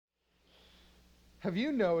Have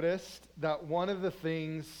you noticed that one of the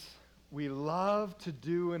things we love to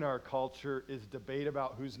do in our culture is debate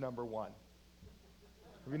about who's number one?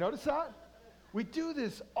 Have you noticed that? We do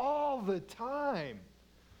this all the time.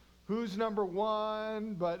 Who's number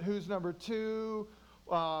one, but who's number two?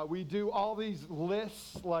 We do all these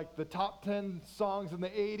lists, like the top 10 songs in the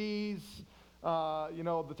 80s,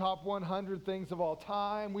 the top 100 things of all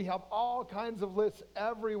time. We have all kinds of lists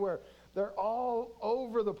everywhere. They're all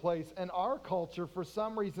over the place. And our culture, for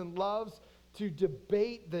some reason, loves to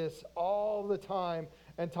debate this all the time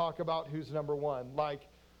and talk about who's number one. Like,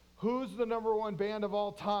 who's the number one band of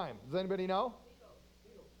all time? Does anybody know?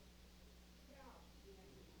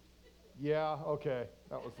 Yeah, okay.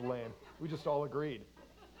 That was lame. We just all agreed.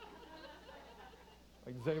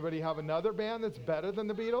 Like, does anybody have another band that's better than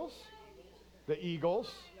the Beatles? The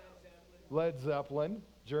Eagles, Led Zeppelin,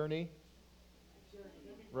 Journey,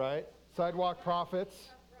 right? Sidewalk Prophets,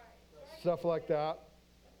 stuff like that.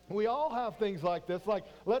 We all have things like this. Like,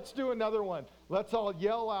 let's do another one. Let's all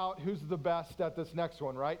yell out who's the best at this next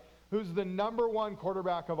one, right? Who's the number one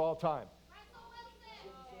quarterback of all time?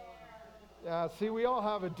 Yeah, see, we all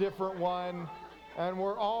have a different one, and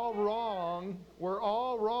we're all wrong. We're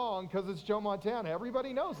all wrong because it's Joe Montana.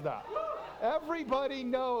 Everybody knows that. Everybody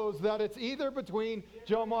knows that it's either between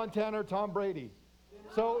Joe Montana or Tom Brady.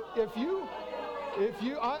 So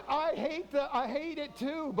I hate it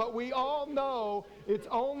too, but we all know it's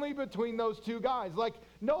only between those two guys. Like,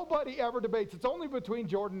 nobody ever debates. It's only between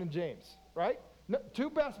Jordan and James, right? No, two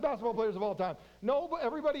best basketball players of all time. No,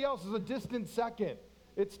 everybody else is a distant second.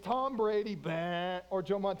 It's Tom Brady, or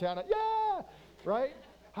Joe Montana, yeah, right?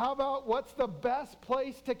 How about what's the best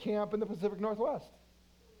place to camp in the Pacific Northwest?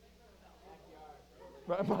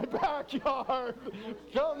 My backyard.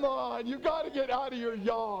 Come on, you've got to get out of your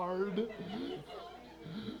yard.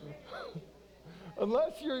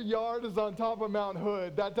 Unless your yard is on top of Mount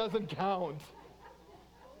Hood, that doesn't count.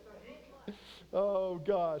 Oh,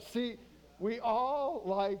 gosh. See, we all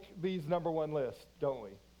like these number one lists, don't we?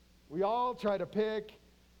 We all try to pick.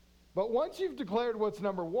 But once you've declared what's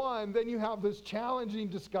number one, then you have this challenging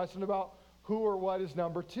discussion about who or what is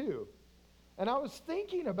number two. And I was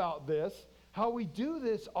thinking about this, how we do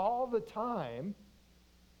this all the time,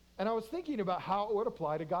 and I was thinking about how it would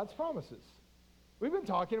apply to God's promises. We've been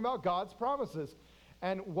talking about God's promises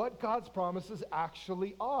and what God's promises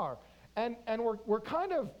actually are. And we're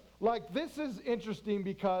kind of like, this is interesting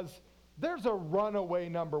because there's a runaway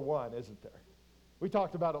number one, isn't there? We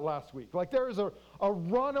talked about it last week. Like, there is a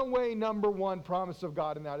runaway number one promise of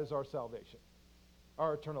God, and that is our salvation,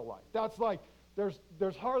 our eternal life. That's like,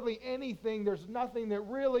 there's hardly anything, there's nothing that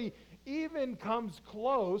really even comes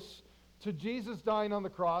close to Jesus dying on the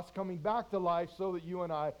cross, coming back to life so that you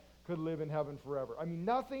and I could live in heaven forever. I mean,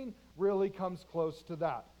 nothing really comes close to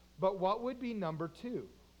that. But what would be number two?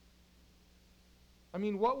 I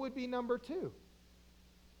mean, what would be number two?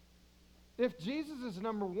 If Jesus is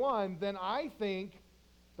number one, then I think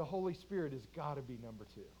the Holy Spirit has got to be number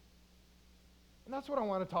two. And that's what I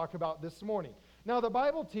want to talk about this morning. Now, the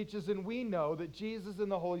Bible teaches, and we know, that Jesus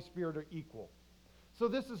and the Holy Spirit are equal. So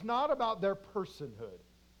this is not about their personhood.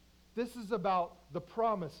 This is about the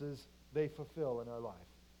promises they fulfill in our life.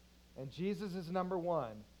 And Jesus is number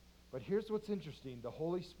one. But here's what's interesting. The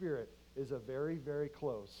Holy Spirit is a very, very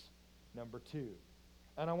close number two.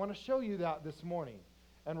 And I want to show you that this morning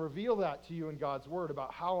and reveal that to you in God's Word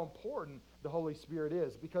about how important the Holy Spirit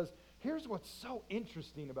is. Because here's what's so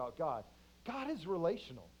interesting about God. God is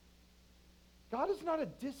relational. God is not a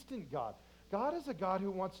distant God. God is a God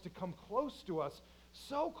who wants to come close to us,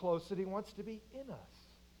 so close that he wants to be in us.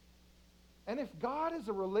 And if God is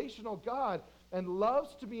a relational God and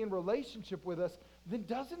loves to be in relationship with us, then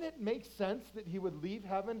doesn't it make sense that he would leave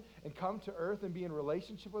heaven and come to earth and be in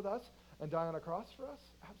relationship with us and die on a cross for us?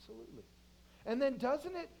 Absolutely. And then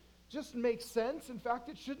doesn't it just make sense? In fact,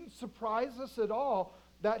 it shouldn't surprise us at all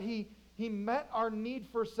that he met our need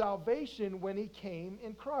for salvation when he came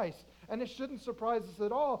in Christ. And it shouldn't surprise us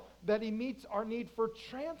at all that he meets our need for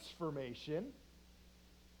transformation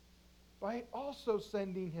by also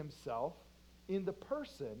sending himself in the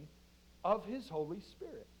person of his Holy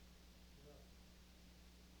Spirit.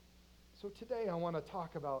 So today I want to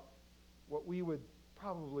talk about what we would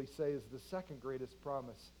probably say is the second greatest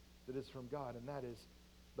promise that is from God, and that is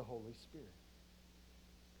the Holy Spirit.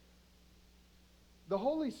 The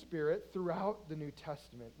Holy Spirit, throughout the New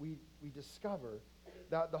Testament, we discover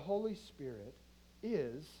that the Holy Spirit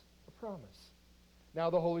is a promise.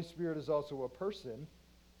 Now, the Holy Spirit is also a person,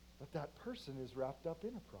 but that person is wrapped up in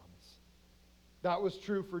a promise. That was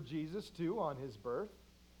true for Jesus, too, on his birth,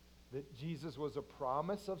 that Jesus was a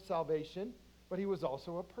promise of salvation, but he was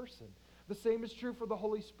also a person. The same is true for the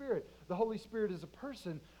Holy Spirit. The Holy Spirit is a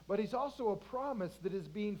person, but he's also a promise that is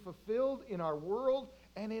being fulfilled in our world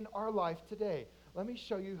and in our life today. Let me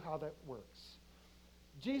show you how that works.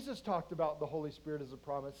 Jesus talked about the Holy Spirit as a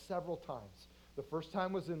promise several times. The first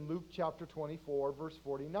time was in Luke chapter 24, verse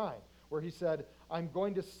 49, where he said, I'm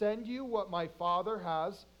going to send you what my Father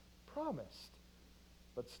has promised.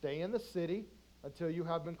 But stay in the city until you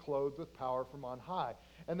have been clothed with power from on high.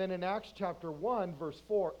 And then in Acts chapter 1, verse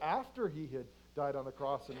 4, after he had died on the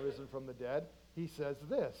cross and risen from the dead, he says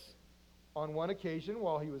this. On one occasion,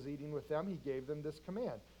 while he was eating with them, he gave them this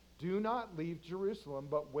command. Do not leave Jerusalem,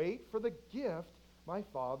 but wait for the gift my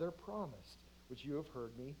Father promised, which you have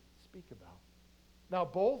heard me speak about. Now,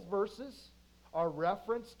 both verses are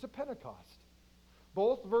reference to Pentecost.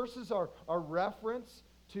 Both verses are reference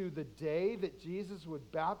to the day that Jesus would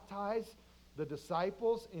baptize the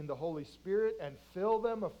disciples in the Holy Spirit and fill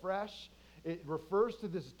them afresh. It refers to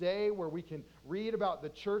this day where we can read about the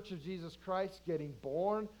church of Jesus Christ getting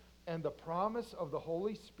born and the promise of the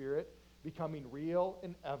Holy Spirit becoming real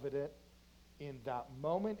and evident in that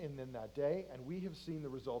moment and in that day. And we have seen the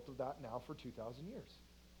result of that now for 2,000 years.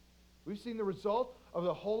 We've seen the result of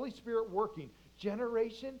the Holy Spirit working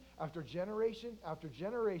generation after generation after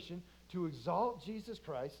generation to exalt Jesus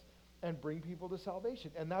Christ and bring people to salvation.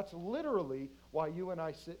 And that's literally why you and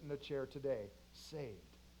I sit in a chair today,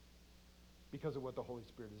 saved, because of what the Holy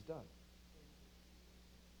Spirit has done.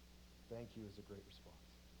 Thank you is a great response.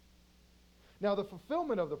 Now, the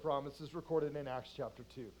fulfillment of the promise is recorded in Acts chapter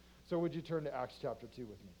 2. So would you turn to Acts chapter 2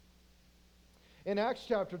 with me? In Acts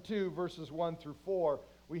chapter 2, verses 1 through 4,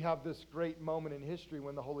 we have this great moment in history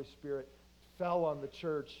when the Holy Spirit fell on the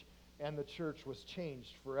church and the church was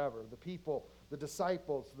changed forever. The people, the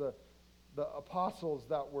disciples, the apostles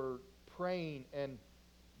that were praying and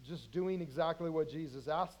just doing exactly what Jesus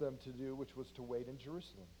asked them to do, which was to wait in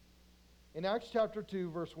Jerusalem. In Acts chapter 2,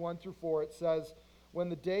 verse 1 through 4, it says, when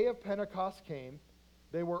the day of Pentecost came,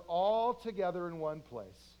 they were all together in one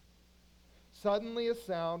place. Suddenly a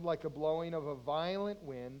sound like a blowing of a violent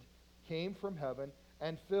wind came from heaven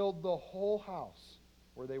and filled the whole house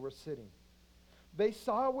where they were sitting. They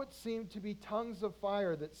saw what seemed to be tongues of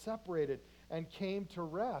fire that separated and came to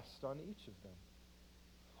rest on each of them.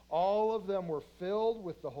 All of them were filled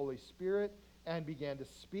with the Holy Spirit and began to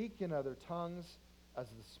speak in other tongues as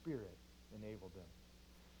the Spirit enabled them.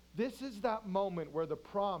 This is that moment where the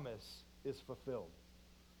promise is fulfilled.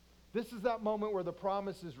 This is that moment where the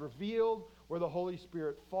promise is revealed, where the Holy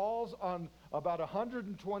Spirit falls on about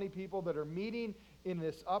 120 people that are meeting in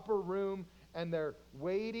this upper room, and they're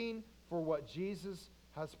waiting for what Jesus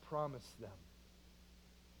has promised them.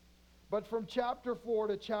 But from chapter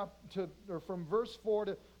 4 from verse 4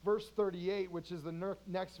 to verse 38, which is the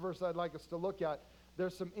next verse I'd like us to look at,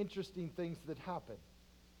 there's some interesting things that happen.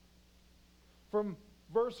 From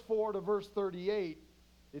verse 4 to verse 38,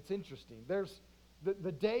 it's interesting. There's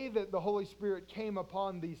the day that the Holy Spirit came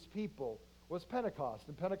upon these people was Pentecost.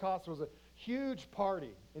 And Pentecost was a huge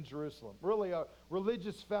party in Jerusalem. Really a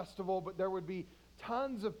religious festival, but there would be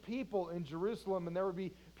tons of people in Jerusalem, and there would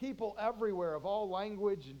be people everywhere of all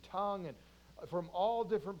language and tongue and from all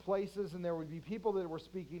different places, and there would be people that were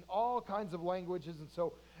speaking all kinds of languages. And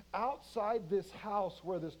so outside this house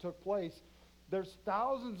where this took place, there's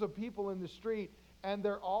thousands of people in the street, and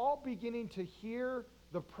they're all beginning to hear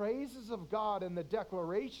the praises of God and the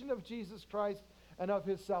declaration of Jesus Christ and of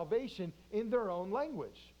his salvation in their own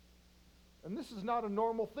language. And this is not a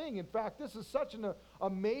normal thing. In fact, this is such an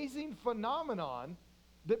amazing phenomenon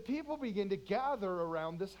that people begin to gather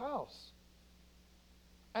around this house.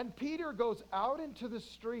 And Peter goes out into the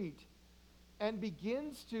street and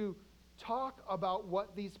begins to talk about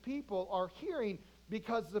what these people are hearing,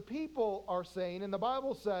 because the people are saying, and the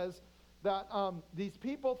Bible says, that these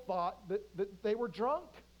people thought that they were drunk.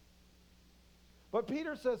 But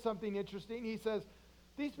Peter says something interesting. He says,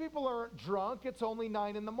 these people aren't drunk, it's only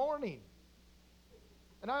 9 in the morning.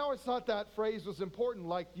 And I always thought that phrase was important,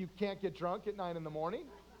 like you can't get drunk at 9 in the morning.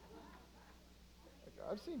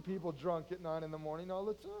 I've seen people drunk at 9 in the morning all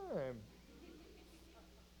the time.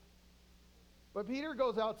 But Peter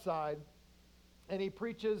goes outside and he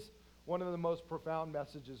preaches one of the most profound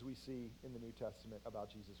messages we see in the New Testament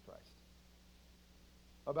about Jesus Christ.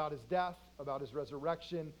 About his death, about his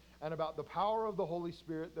resurrection, and about the power of the Holy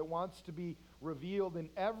Spirit that wants to be revealed in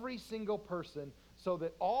every single person so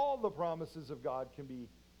that all the promises of God can be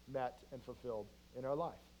met and fulfilled in our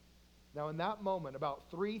life. Now, in that moment, about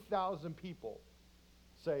 3,000 people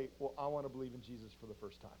say, well, I want to believe in Jesus for the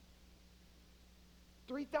first time.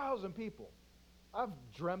 3,000 people. I've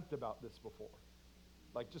dreamt about this before.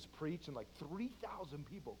 Like just preach and like 3,000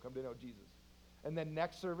 people come to know Jesus. And then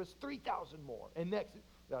next service, 3,000 more. And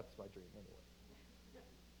that's my dream anyway.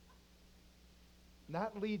 And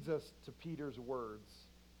that leads us to Peter's words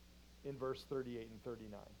in verse 38 and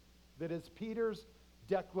 39. That is Peter's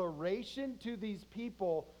declaration to these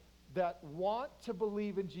people that want to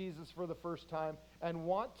believe in Jesus for the first time and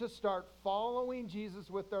want to start following Jesus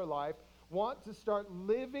with their life, want to start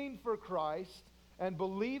living for Christ and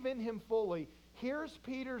believe in him fully. Here's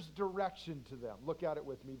Peter's direction to them. Look at it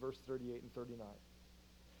with me, verse 38 and 39.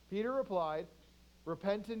 Peter replied,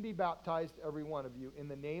 "Repent and be baptized, every one of you, in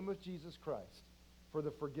the name of Jesus Christ, for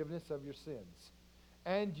the forgiveness of your sins.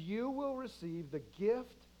 And you will receive the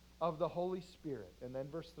gift of the Holy Spirit." And then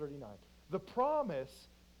verse 39. "The promise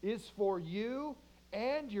is for you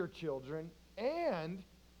and your children and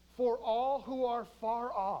for all who are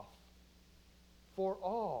far off, for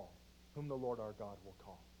all whom the Lord our God will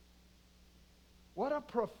call." What a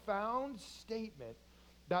profound statement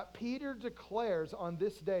that Peter declares on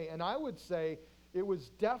this day. And I would say it was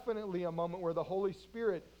definitely a moment where the Holy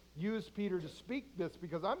Spirit used Peter to speak this,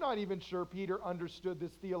 because I'm not even sure Peter understood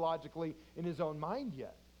this theologically in his own mind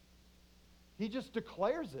yet. He just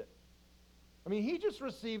declares it. I mean, he just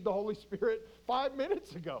received the Holy Spirit 5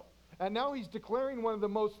 minutes ago. And now he's declaring one of the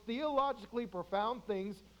most theologically profound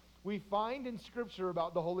things we find in Scripture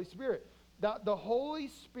about the Holy Spirit. That the Holy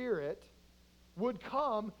Spirit would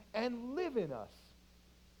come and live in us.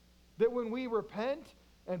 That when we repent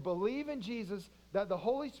and believe in Jesus, that the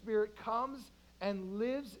Holy Spirit comes and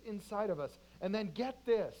lives inside of us. And then get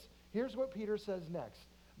this. Here's what Peter says next.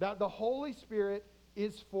 That the Holy Spirit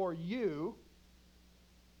is for you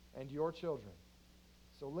and your children.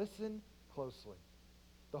 So listen closely.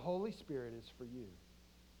 The Holy Spirit is for you.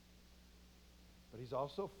 But he's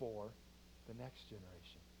also for the next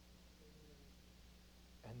generation.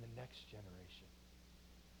 And the next generation.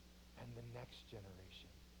 And the next generation.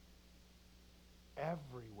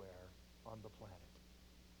 Everywhere on the planet.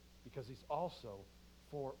 Because he's also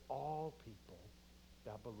for all people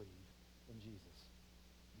that believe in Jesus.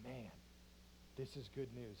 Man, this is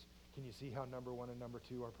good news. Can you see how number 1 and number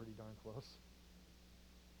 2 are pretty darn close?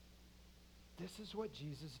 This is what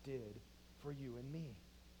Jesus did for you and me.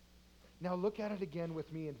 Now look at it again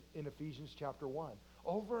with me in Ephesians chapter 1.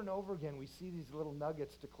 Over and over again, we see these little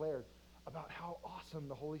nuggets declared about how awesome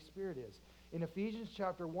the Holy Spirit is. In Ephesians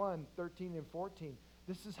chapter 1, 13 and 14,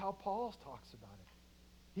 this is how Paul talks about it.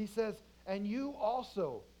 He says, "And you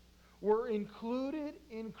also were included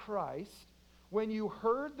in Christ when you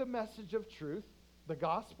heard the message of truth, the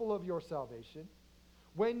gospel of your salvation.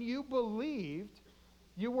 When you believed,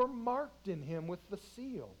 you were marked in him with the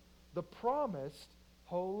seal, the promised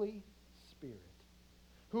Holy Spirit,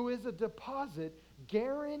 who is a deposit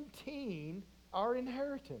guaranteeing our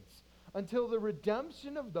inheritance until the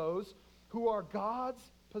redemption of those who are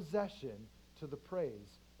God's possession to the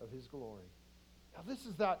praise of his glory." Now this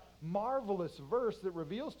is that marvelous verse that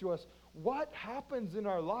reveals to us what happens in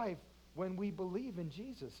our life when we believe in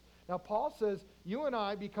Jesus. Now Paul says you and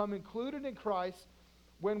I become included in Christ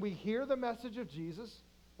when we hear the message of Jesus,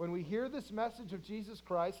 when we hear this message of Jesus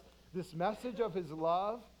Christ, this message of his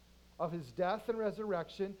love, of his death and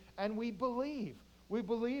resurrection, and we believe. We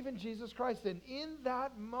believe in Jesus Christ. And in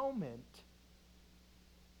that moment,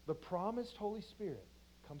 the promised Holy Spirit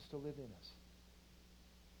comes to live in us.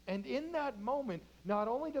 And in that moment, not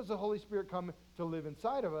only does the Holy Spirit come to live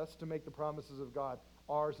inside of us to make the promises of God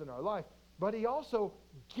ours in our life, but he also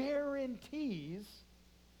guarantees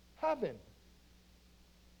heaven.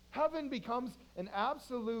 Heaven becomes an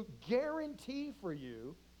absolute guarantee for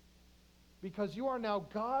you because you are now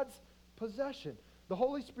God's possession. The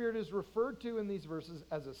Holy Spirit is referred to in these verses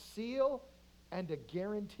as a seal and a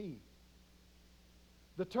guarantee.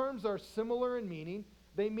 The terms are similar in meaning.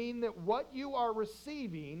 They mean that what you are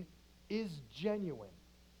receiving is genuine,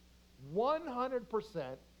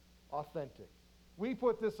 100% authentic. We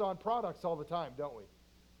put this on products all the time, don't we?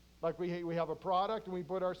 Like we have a product and we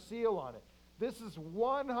put our seal on it. This is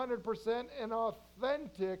 100% an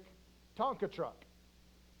authentic Tonka truck.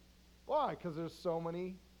 Why? Because there's so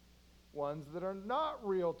many ones that are not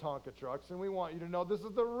real Tonka trucks, and we want you to know this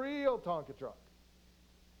is the real Tonka truck.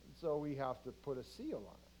 And so we have to put a seal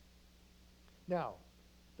on it. Now,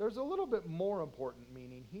 there's a little bit more important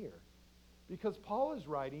meaning here, because Paul is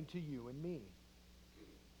writing to you and me.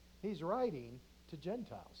 He's writing to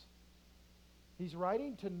Gentiles. He's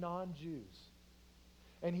writing to non-Jews.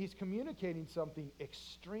 And he's communicating something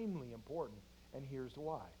extremely important, and here's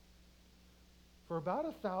why. For about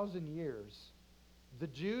 1,000 years, the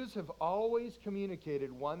Jews have always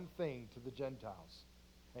communicated one thing to the Gentiles.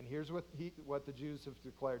 And here's what the Jews have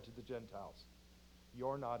declared to the Gentiles.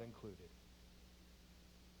 You're not included.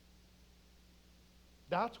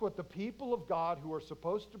 That's what the people of God who are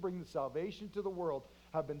supposed to bring the salvation to the world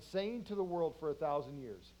have been saying to the world for 1,000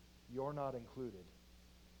 years. You're not included.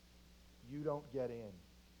 You don't get in.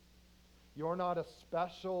 You're not a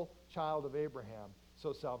special child of Abraham,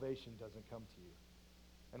 so salvation doesn't come to you.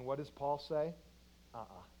 And what does Paul say?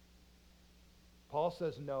 Paul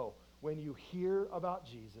says no. When you hear about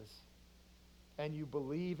Jesus and you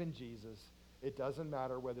believe in Jesus, it doesn't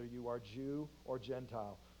matter whether you are Jew or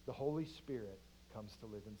Gentile. The Holy Spirit comes to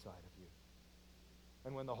live inside of you.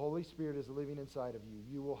 And when the Holy Spirit is living inside of you,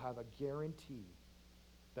 you will have a guarantee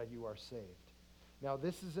that you are saved. Now,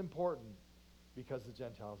 this is important because the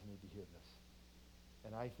Gentiles need to hear this.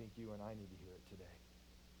 And I think you and I need to hear it today.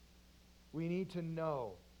 We need to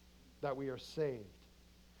know that we are saved.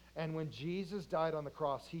 And when Jesus died on the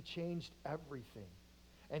cross, he changed everything.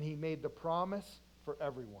 And he made the promise for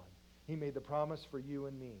everyone. He made the promise for you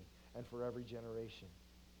and me and for every generation.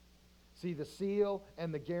 See, the seal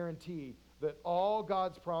and the guarantee that all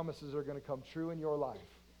God's promises are going to come true in your life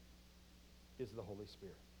is the Holy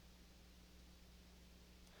Spirit.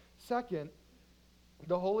 Second,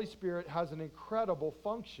 the Holy Spirit has an incredible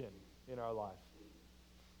function in our life.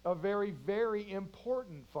 A very, very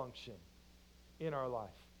important function in our life.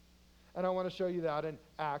 And I want to show you that in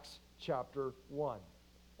Acts chapter 1.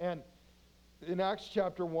 And in Acts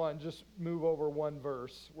chapter 1, just move over one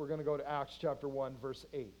verse. We're going to go to Acts chapter 1, verse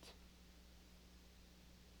 8.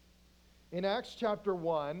 In Acts chapter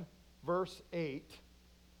 1, verse 8,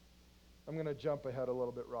 I'm going to jump ahead a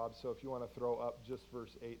little bit, Rob, so if you want to throw up just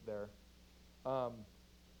verse 8 there.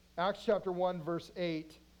 Acts chapter 1, verse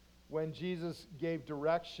 8, when Jesus gave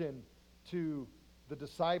direction to the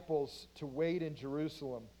disciples to wait in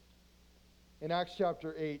Jerusalem. In Acts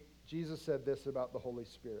chapter 8, Jesus said this about the Holy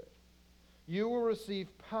Spirit. You will receive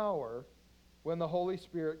power when the Holy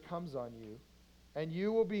Spirit comes on you, and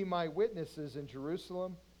you will be my witnesses in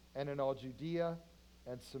Jerusalem and in all Judea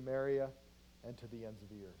and Samaria and to the ends of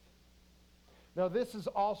the earth. Now, this is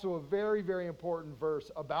also a very, very important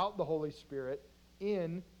verse about the Holy Spirit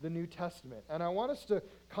in the New Testament. And I want us to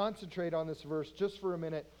concentrate on this verse just for a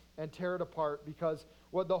minute and tear it apart, because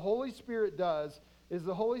what the Holy Spirit does is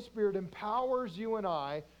the Holy Spirit empowers you and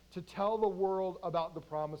I to tell the world about the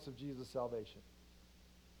promise of Jesus' salvation.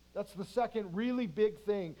 That's the second really big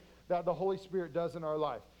thing that the Holy Spirit does in our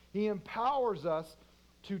life. He empowers us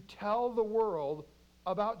to tell the world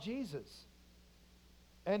about Jesus.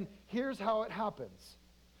 And here's how it happens.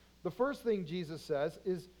 The first thing Jesus says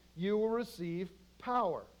is, you will receive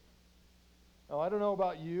power. Now, I don't know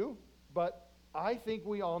about you, but I think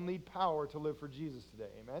we all need power to live for Jesus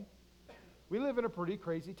today. Amen? We live in a pretty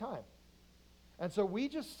crazy time. And so we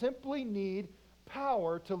just simply need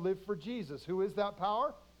power to live for Jesus. Who is that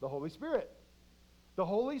power? The Holy Spirit. The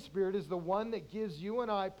Holy Spirit is the one that gives you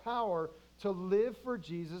and I power to live for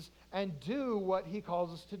Jesus and do what he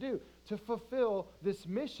calls us to do, to fulfill this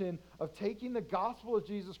mission of taking the gospel of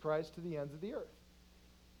Jesus Christ to the ends of the earth.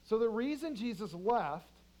 So the reason Jesus left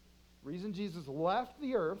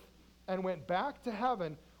the earth and went back to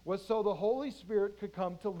heaven was so the Holy Spirit could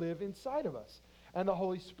come to live inside of us. And the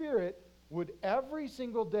Holy Spirit would every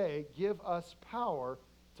single day give us power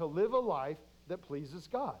to live a life that pleases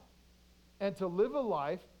God. And to live a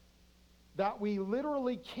life that we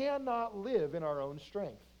literally cannot live in our own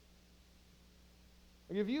strength.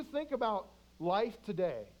 If you think about life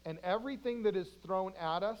today and everything that is thrown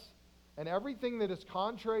at us and everything that is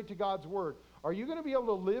contrary to God's word, are you going to be able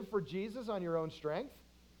to live for Jesus on your own strength?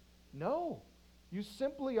 No. You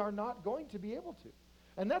simply are not going to be able to.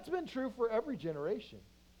 And that's been true for every generation,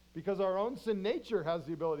 because our own sin nature has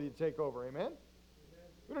the ability to take over. Amen?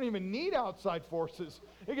 We don't even need outside forces.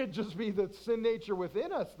 It could just be the sin nature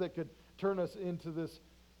within us that could turn us into this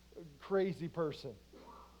crazy person.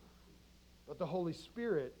 But the Holy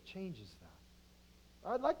Spirit changes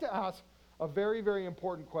that. I'd like to ask a very, very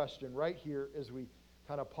important question right here as we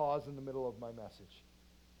kind of pause in the middle of my message.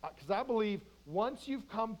 Because I believe once you've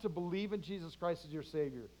come to believe in Jesus Christ as your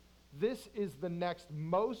Savior, this is the next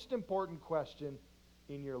most important question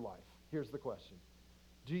in your life. Here's the question.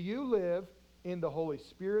 Do you live in the Holy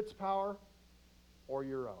Spirit's power or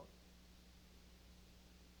your own?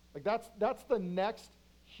 Like that's the next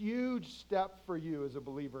huge step for you as a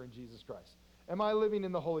believer in Jesus Christ. Am I living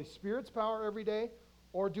in the Holy Spirit's power every day,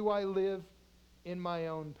 or do I live in my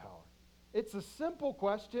own power? It's a simple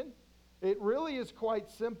question. It really is quite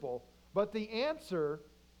simple, but the answer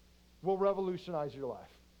will revolutionize your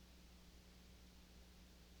life.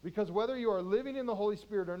 Because whether you are living in the Holy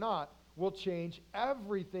Spirit or not will change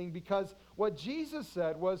everything, because what Jesus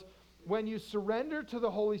said was, when you surrender to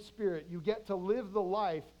the Holy Spirit, you get to live the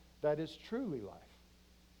life that is truly life.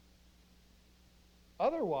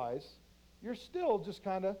 Otherwise, you're still just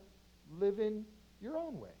kind of living your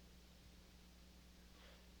own way.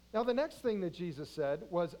 Now, the next thing that Jesus said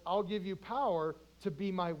was, I'll give you power to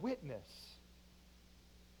be my witness.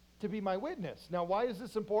 To be my witness. Now, why is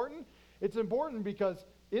this important? It's important because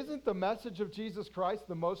isn't the message of Jesus Christ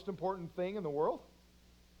the most important thing in the world?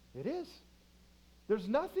 It is. There's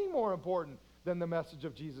nothing more important than the message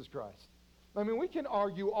of Jesus Christ. I mean, we can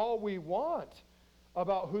argue all we want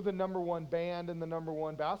about who the number one band and the number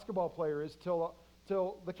one basketball player is till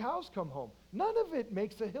the cows come home. None of it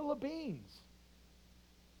makes a hill of beans.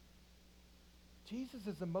 Jesus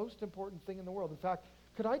is the most important thing in the world. In fact,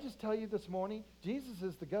 could I just tell you this morning, Jesus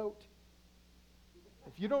is the GOAT.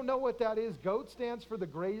 If you don't know what that is, GOAT stands for the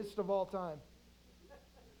greatest of all time.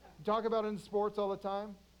 We talk about it in sports all the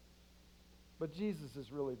time, but Jesus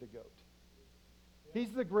is really the GOAT.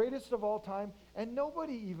 He's the greatest of all time, and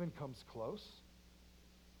nobody even comes close.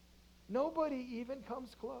 Nobody even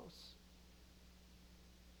comes close.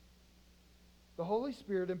 The Holy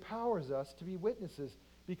Spirit empowers us to be witnesses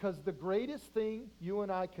because the greatest thing you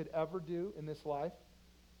and I could ever do in this life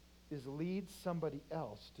is lead somebody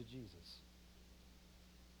else to Jesus.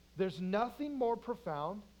 There's nothing more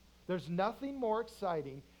profound, there's nothing more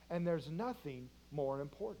exciting, and there's nothing more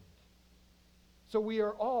important. So we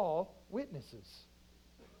are all witnesses.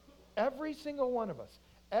 Every single one of us.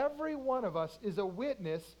 Every one of us is a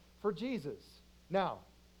witness for Jesus. Now,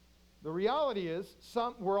 the reality is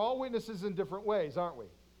we're all witnesses in different ways, aren't we?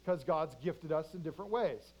 Because God's gifted us in different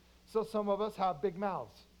ways. So some of us have big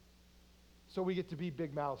mouths. So we get to be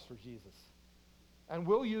big mouths for Jesus. And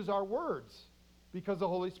we'll use our words because the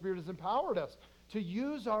Holy Spirit has empowered us to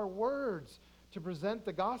use our words to present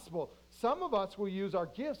the gospel. Some of us will use our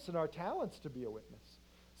gifts and our talents to be a witness.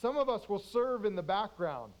 Some of us will serve in the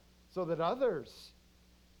background so that others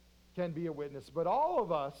can be a witness. But all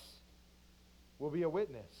of us will be a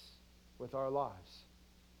witness with our lives.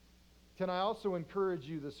 Can I also encourage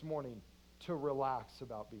you this morning to relax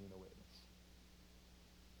about being a witness?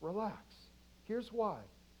 Relax. Here's why.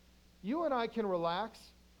 You and I can relax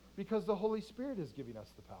because the Holy Spirit is giving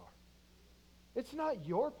us the power. It's not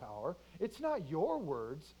your power. It's not your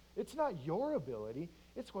words. It's not your ability.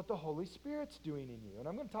 It's what the Holy Spirit's doing in you. And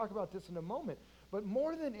I'm going to talk about this in a moment. But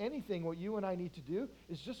more than anything, what you and I need to do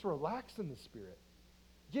is just relax in the Spirit.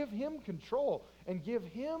 Give Him control and give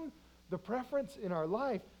Him the preference in our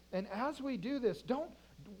life. And as we do this,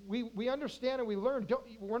 we understand and we learn,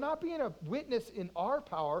 we're not being a witness in our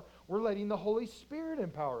power. We're letting the Holy Spirit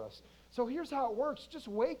empower us. So here's how it works. Just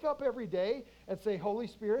wake up every day and say, Holy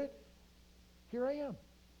Spirit, here I am.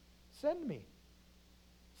 Send me.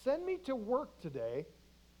 Send me to work today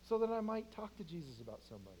so that I might talk to Jesus about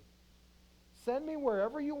somebody. Send me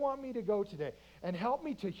wherever you want me to go today and help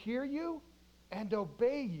me to hear you and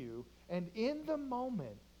obey you, and in the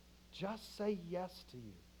moment, just say yes to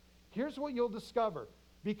you. Here's what you'll discover.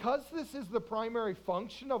 Because this is the primary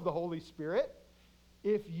function of the Holy Spirit,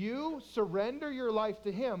 if you surrender your life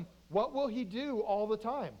to Him, what will He do all the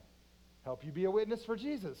time? Help you be a witness for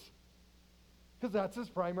Jesus. Because that's His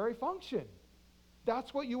primary function.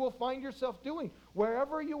 That's what you will find yourself doing.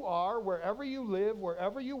 Wherever you are, wherever you live,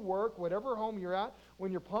 wherever you work, whatever home you're at,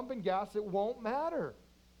 when you're pumping gas, it won't matter.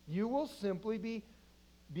 You will simply be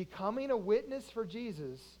becoming a witness for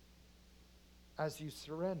Jesus as you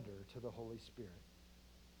surrender to the Holy Spirit.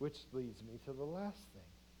 Which leads me to the last thing.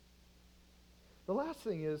 The last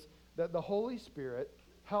thing is that the Holy Spirit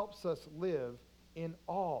helps us live in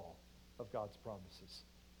all of God's promises.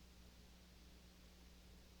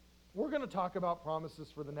 We're going to talk about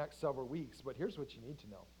promises for the next several weeks, but here's what you need to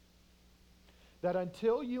know. That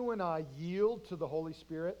until you and I yield to the Holy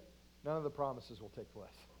Spirit, none of the promises will take place.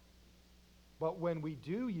 But when we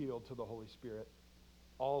do yield to the Holy Spirit,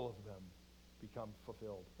 all of them become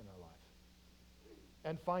fulfilled in our life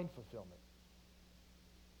and find fulfillment.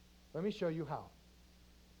 Let me show you how.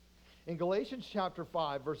 In Galatians chapter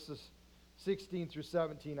 5, verses 16 through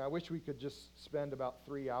 17, I wish we could just spend about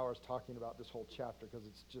 3 hours talking about this whole chapter because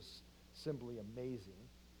it's just simply amazing.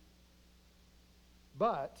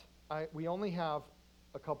 But we only have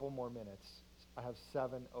a couple more minutes. I have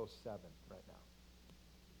 7:07 right now.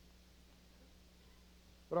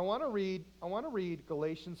 But I want to read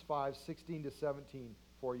Galatians 5, 16 to 17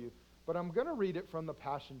 for you. But I'm going to read it from the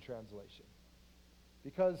Passion Translation.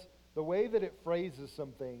 Because the way that it phrases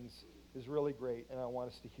some things is really great, and I want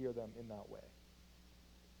us to hear them in that way.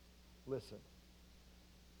 Listen.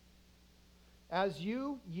 As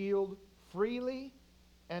you yield freely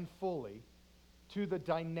and fully to the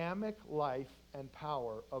dynamic life and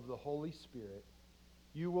power of the Holy Spirit,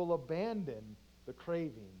 you will abandon the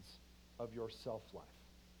cravings of your self-life.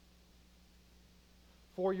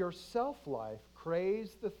 For your self-life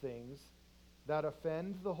craves the things that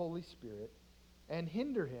offend the Holy Spirit and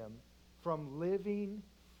hinder him from living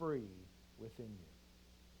free within you.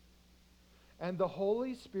 And the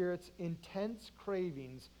Holy Spirit's intense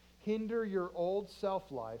cravings hinder your old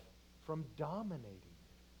self-life from dominating you.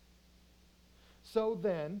 So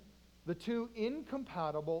then, the two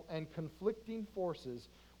incompatible and conflicting forces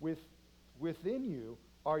within you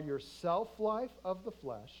are your self-life of the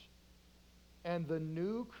flesh and the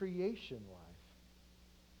new creation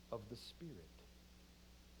life of the Spirit.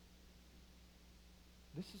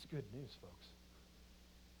 This is good news, folks.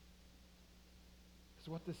 Because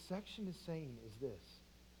what this section is saying is this: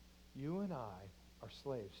 you and I are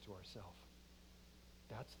slaves to ourselves.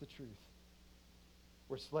 That's the truth.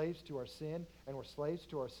 We're slaves to our sin, and we're slaves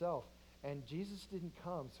to ourselves. And Jesus didn't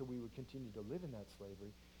come so we would continue to live in that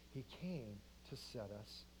slavery. He came to set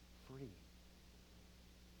us free.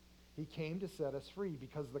 He came to set us free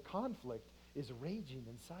because the conflict is raging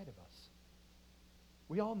inside of us.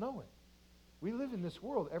 We all know it. We live in this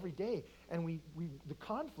world every day, and the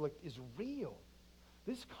conflict is real.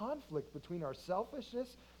 This conflict between our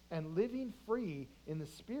selfishness and living free in the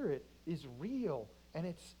Spirit is real, and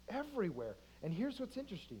it's everywhere. And here's what's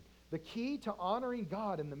interesting. The key to honoring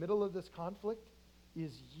God in the middle of this conflict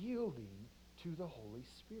is yielding to the Holy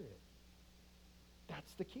Spirit.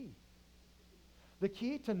 That's the key. The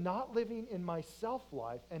key to not living in my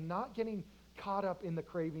self-life and not getting caught up in the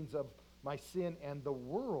cravings of my sin and the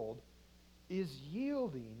world is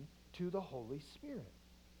yielding to the Holy Spirit.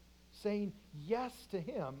 Saying yes to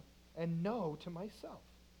him and no to myself.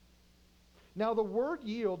 Now, the word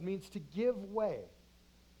yield means to give way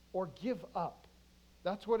or give up.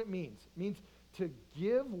 That's what it means. It means to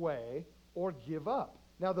give way or give up.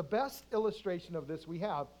 Now, the best illustration of this we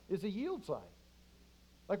have is a yield sign.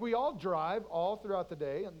 Like we all drive all throughout the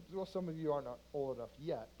day, and well, some of you aren't old enough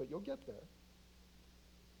yet, but you'll get there,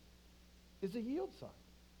 is a yield sign.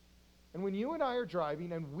 And when you and I are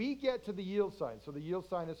driving and we get to the yield sign, so the yield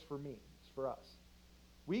sign is for me, it's for us.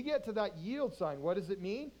 We get to that yield sign, what does it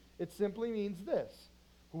mean? It simply means this: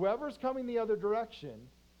 whoever's coming the other direction,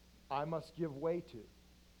 I must give way to.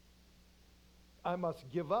 I must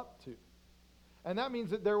give up to. And that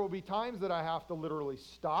means that there will be times that I have to literally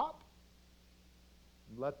stop,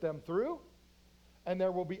 let them through, and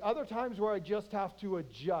there will be other times where I just have to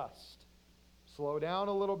adjust, slow down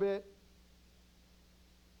a little bit,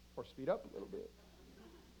 or speed up a little bit.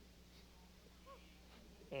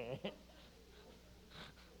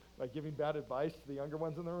 Like giving bad advice to the younger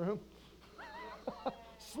ones in the room.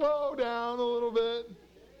 Slow down a little bit.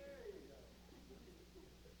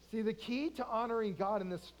 See, the key to honoring God in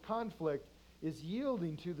this conflict is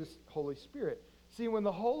yielding to this Holy Spirit. See, when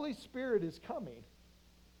the Holy Spirit is coming,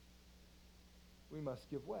 we must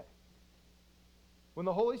give way. When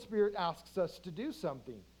the Holy Spirit asks us to do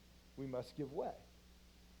something, we must give way.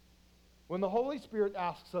 When the Holy Spirit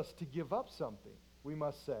asks us to give up something, we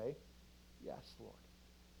must say, yes, Lord.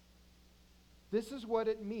 This is what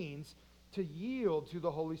it means to yield to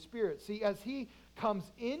the Holy Spirit. See, as he comes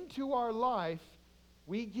into our life,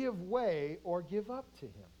 we give way or give up to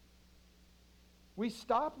him. We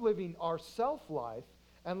stop living our self-life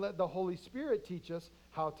and let the Holy Spirit teach us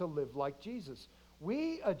how to live like Jesus.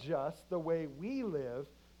 We adjust the way we live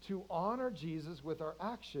to honor Jesus with our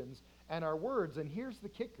actions and our words. And here's the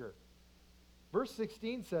kicker. Verse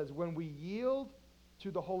 16 says, when we yield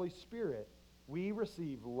to the Holy Spirit, we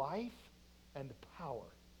receive life and power.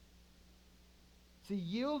 See,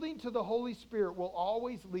 yielding to the Holy Spirit will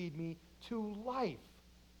always lead me to life.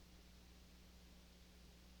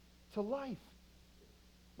 To life.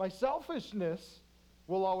 My selfishness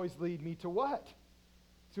will always lead me to what?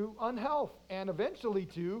 To unhealth and eventually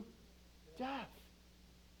to death.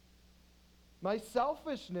 My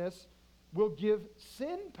selfishness will give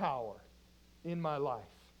sin power in my life.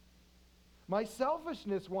 My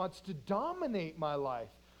selfishness wants to dominate my life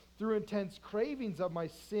through intense cravings of my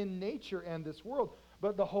sin nature and this world.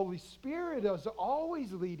 But the Holy Spirit is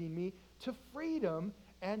always leading me to freedom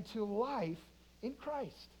and to life in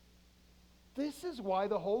Christ. This is why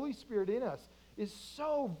the Holy Spirit in us is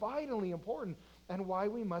so vitally important and why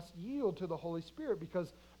we must yield to the Holy Spirit,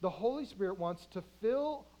 because the Holy Spirit wants to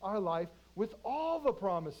fill our life with all the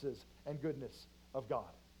promises and goodness of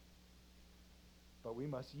God. But we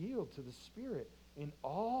must yield to the Spirit in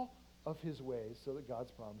all of his ways so that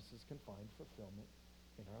God's promises can find fulfillment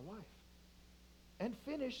in our life and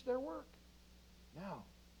finish their work. Now,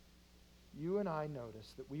 you and I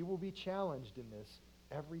notice that we will be challenged in this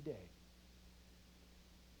every day.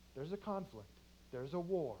 There's a conflict. There's a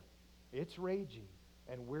war. It's raging,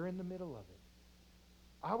 and we're in the middle of it.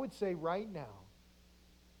 I would say right now,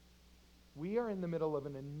 we are in the middle of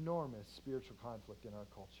an enormous spiritual conflict in our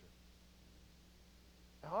culture.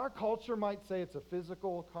 Now, our culture might say it's a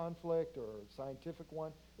physical conflict or a scientific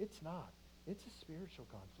one. It's not. It's a spiritual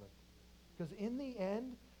conflict. Because in the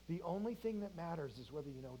end, the only thing that matters is whether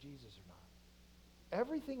you know Jesus or not.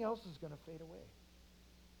 Everything else is going to fade away.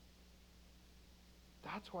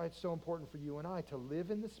 That's why it's so important for you and I to live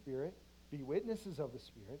in the Spirit, be witnesses of the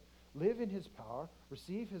Spirit, live in His power,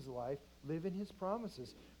 receive His life, live in His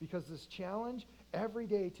promises. Because this challenge every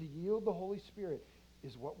day to yield the Holy Spirit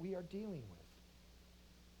is what we are dealing with.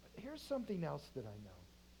 But here's something else that I know.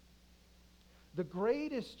 The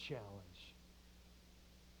greatest challenge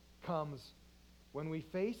comes when we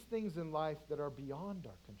face things in life that are beyond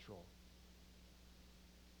our control.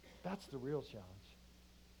 That's the real challenge.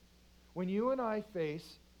 When you and I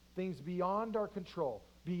face things beyond our control,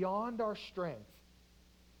 beyond our strength,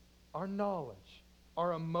 our knowledge,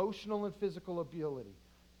 our emotional and physical ability,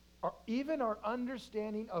 even our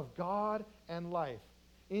understanding of God and life,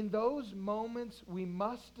 in those moments we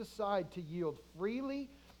must decide to yield freely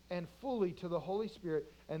and fully to the Holy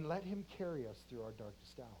Spirit and let Him carry us through our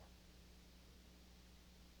darkest hour.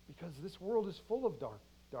 Because this world is full of dark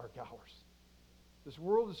hours. This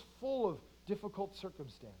world is full of difficult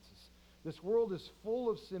circumstances. This world is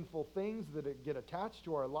full of sinful things that get attached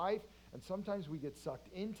to our life, and sometimes we get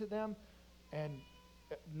sucked into them, and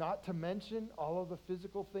not to mention all of the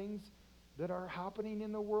physical things that are happening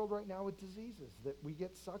in the world right now with diseases that we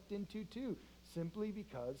get sucked into too, simply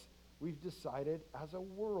because we've decided as a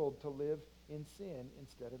world to live in sin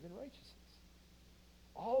instead of in righteousness.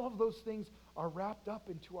 All of those things are wrapped up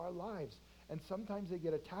into our lives, and sometimes they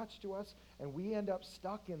get attached to us, and we end up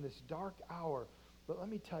stuck in this dark hour. But let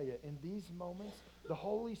me tell you, in these moments, the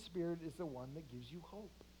Holy Spirit is the one that gives you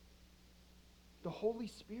hope. The Holy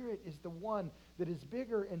Spirit is the one that is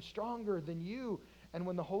bigger and stronger than you. And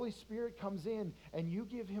when the Holy Spirit comes in and you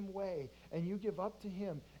give Him way and you give up to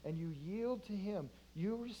Him and you yield to Him,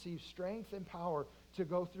 you receive strength and power to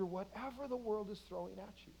go through whatever the world is throwing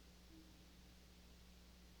at you.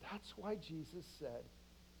 That's why Jesus said,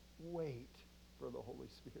 wait for the Holy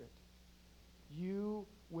Spirit. You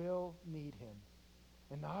will need Him.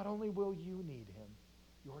 And not only will you need Him,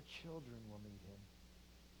 your children will need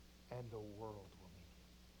Him, and the world will need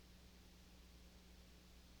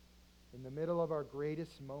Him. In the middle of our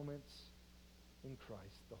greatest moments in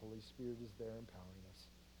Christ, the Holy Spirit is there empowering us.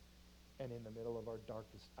 And in the middle of our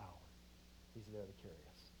darkest hour, He's there to carry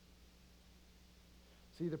us.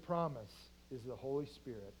 See, the promise is the Holy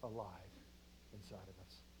Spirit alive inside of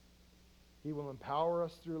us. He will empower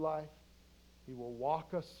us through life. He will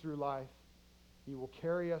walk us through life. He will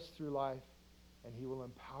carry us through life, and He will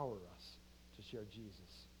empower us to share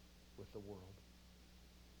Jesus with the world.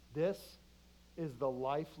 This is the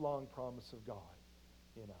lifelong promise of God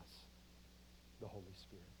in us, the Holy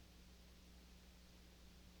Spirit.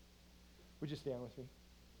 Would you stand with me?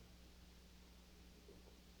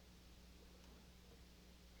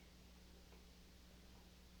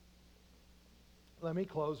 Let me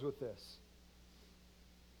close with this.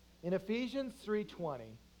 In Ephesians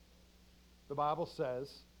 3:20, the Bible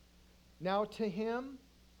says, now to Him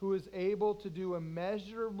who is able to do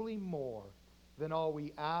immeasurably more than all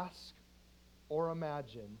we ask or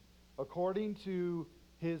imagine, according to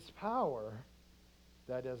His power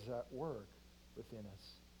that is at work within us.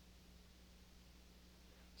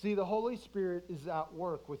 See, the Holy Spirit is at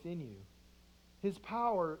work within you. His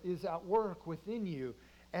power is at work within you,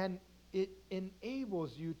 and it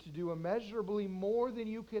enables you to do immeasurably more than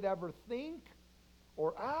you could ever think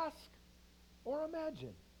or ask or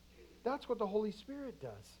imagine. That's what the Holy Spirit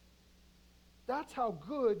does. That's how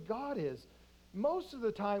good God is. Most of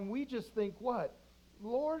the time we just think, what?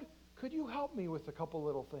 Lord, could you help me with a couple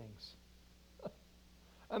little things?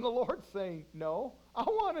 And the Lord's saying, no, I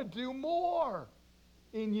want to do more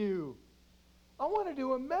in you. I want to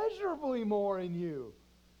do immeasurably more in you.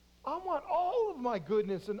 I want all of my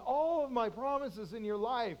goodness and all of my promises in your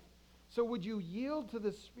life. So would you yield to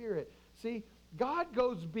the Spirit? See, God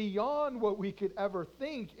goes beyond what we could ever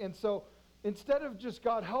think. And so instead of just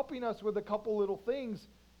God helping us with a couple little things,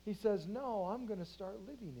 He says, no, I'm going to start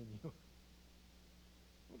living in you.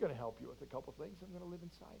 I'm going to help you with a couple things. I'm going to live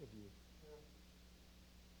inside of you.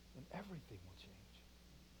 And everything will change.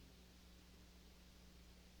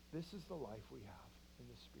 This is the life we have in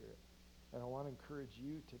the Spirit. And I want to encourage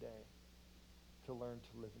you today to learn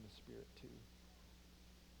to live in the Spirit too.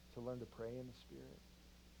 To learn to pray in the Spirit.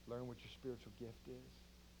 Learn what your spiritual gift is.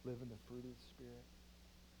 Live in the fruit of the Spirit.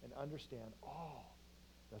 And understand all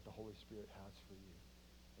that the Holy Spirit has for you.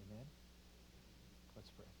 Amen?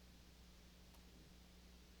 Let's pray.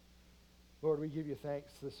 Lord, we give you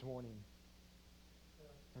thanks this morning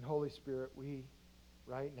And Holy Spirit,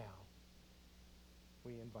 right now,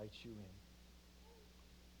 we invite you in.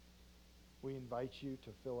 We invite you to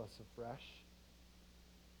fill us afresh.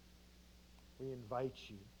 We invite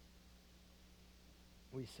you.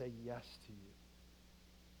 We say yes to you,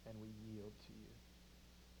 and we yield to you.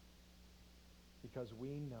 Because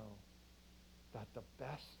we know that the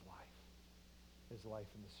best life is life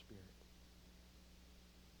in the Spirit.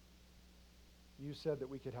 You said that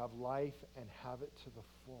we could have life and have it to the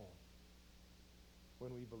full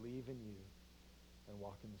when we believe in you and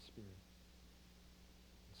walk in the Spirit.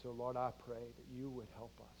 And so, Lord, I pray that you would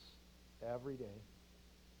help us every day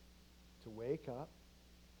to wake up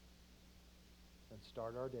and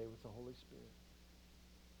start our day with the Holy Spirit.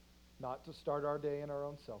 Not to start our day in our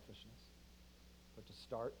own selfishness, but to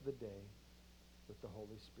start the day with the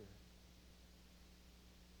Holy Spirit.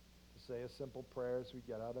 To say a simple prayer as we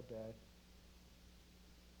get out of bed,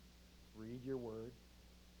 read your word,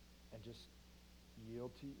 and just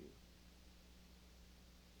yield to you.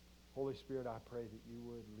 Holy Spirit, I pray that you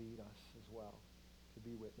would lead us as well to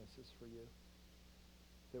be witnesses for you.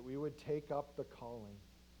 That we would take up the calling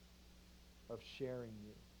of sharing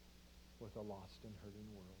you with a lost and hurting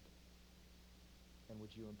world. And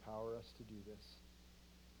would you empower us to do this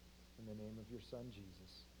in the name of your Son,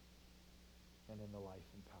 Jesus, and in the life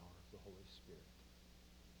and power of the Holy Spirit.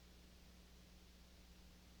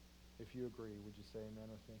 If you agree, would you say amen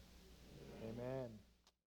with me? Amen.